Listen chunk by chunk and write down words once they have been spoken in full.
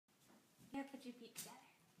gotta put your feet together.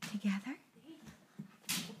 Together?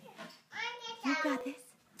 You got this.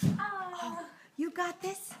 Oh, you got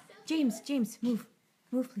this. James, move.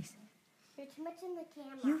 Move, please. You're too much in the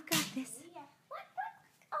camera. You've got this. What?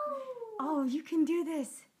 Oh. Oh, you can do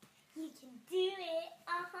this. You can do it.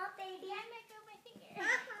 Baby. I'm going to go my finger.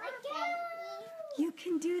 Let go. You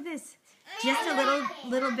can do this. Just a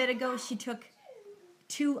little bit ago, she took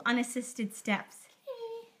 2 unassisted steps.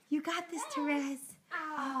 You got this, Therese.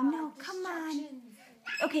 Oh, no, come on.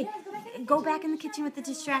 Okay, go back in the kitchen with the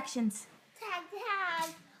distractions. Tag.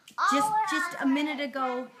 Just a minute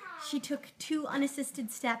ago, she took 2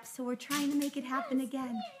 unassisted steps, so we're trying to make it happen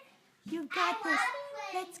again. You got this.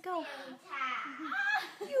 Let's go.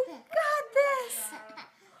 You got this.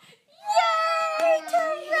 Yay,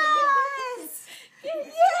 Therese! Yay,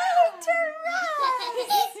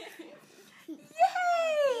 Therese! Yay!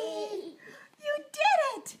 You did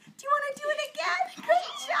it! Do you want to do it again? Good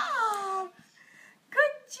job!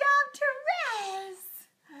 Good job, Therese!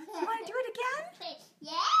 Do you want to do it again?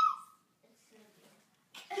 Yes.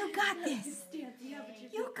 You got this.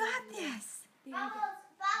 You got this.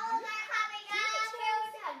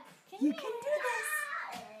 You can do this.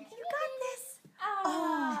 You got this.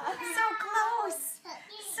 Oh, so close.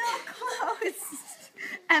 So close.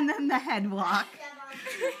 And then the head walk.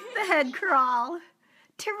 The head crawl.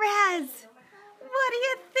 Therese, what do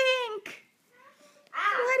you think?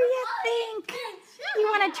 What do you think? You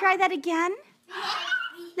want to try that again?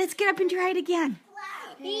 Let's get up and try it again.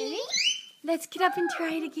 Let's get up and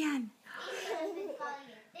try it again.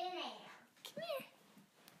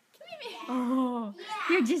 Oh,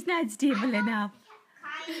 you're just not stable enough.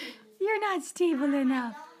 You're not stable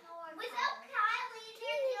enough. Without Kylie,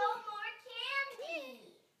 there's no more candy.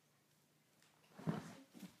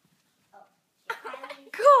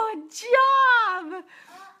 Good job.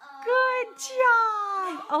 Good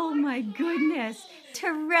job. Oh my goodness.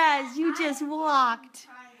 Therese, you just walked.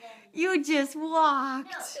 You just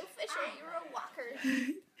walked. No, so Fisher, you're a walker.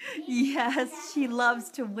 Yes, she loves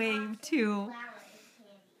to wave too.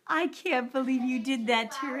 I can't believe you did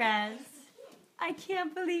that, Therese. I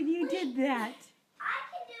can't believe you did that.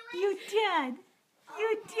 You did.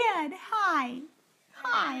 You did. Hi.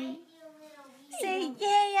 Hi. Say,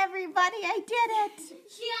 yay, everybody, I did it.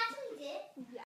 She actually